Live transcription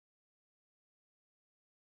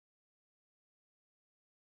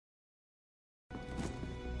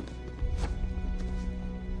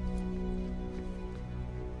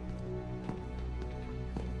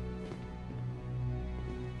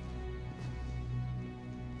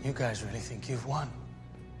You guys really think you've won?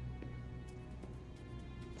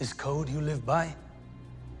 This code you live by?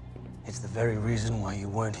 It's the very reason why you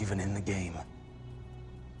weren't even in the game.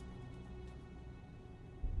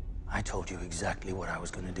 I told you exactly what I was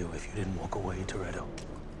gonna do if you didn't walk away, Toretto.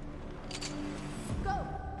 Go!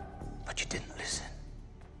 But you didn't listen.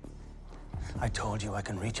 I told you I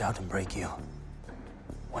can reach out and break you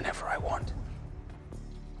whenever I want.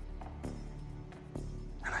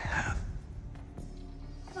 And I have.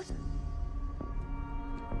 What?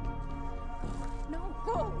 No,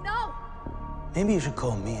 go, no! Maybe you should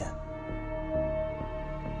call Mia.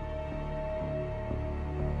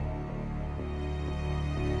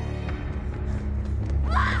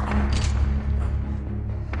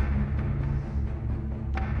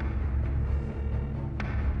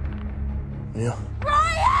 Yeah.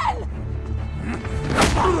 Brian!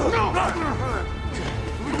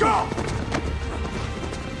 Go!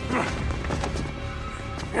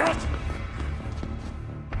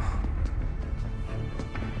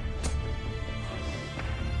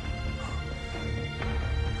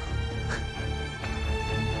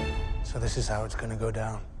 So this is how it's gonna go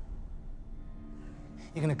down.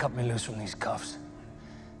 You're gonna cut me loose from these cuffs.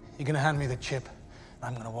 You're gonna hand me the chip.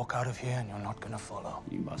 I'm gonna walk out of here and you're not gonna follow.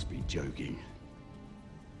 You must be joking.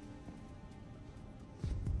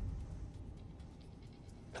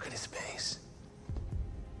 Look at his face.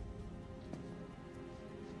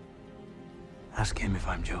 Ask him if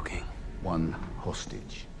I'm joking. One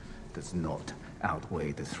hostage does not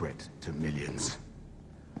outweigh the threat to millions.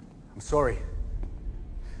 I'm sorry,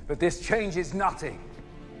 but this changes nothing.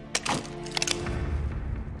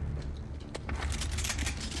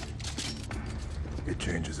 It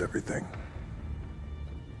changes everything.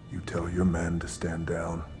 You tell your men to stand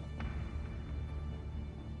down.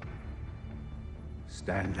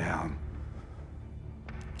 Stand down.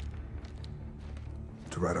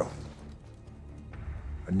 Toretto,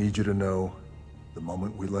 I need you to know, the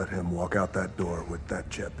moment we let him walk out that door with that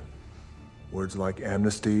chip, words like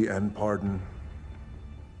amnesty and pardon,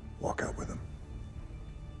 walk out with him.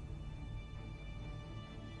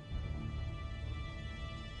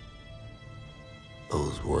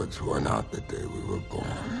 Those words were not the day we were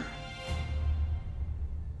born.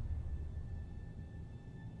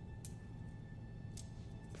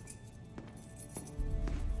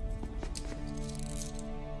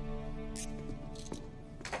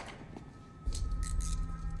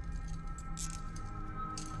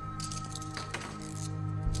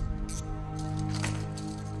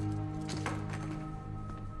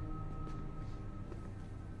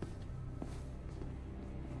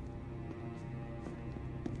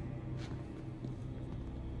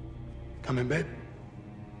 Come in bed.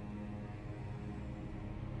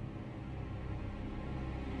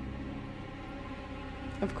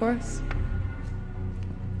 Of course.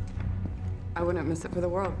 I wouldn't miss it for the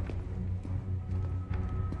world.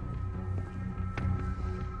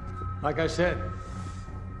 Like I said,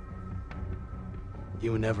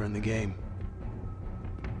 you were never in the game.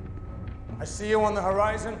 I see you on the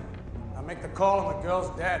horizon. I'll make the call and the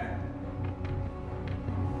girl's dead.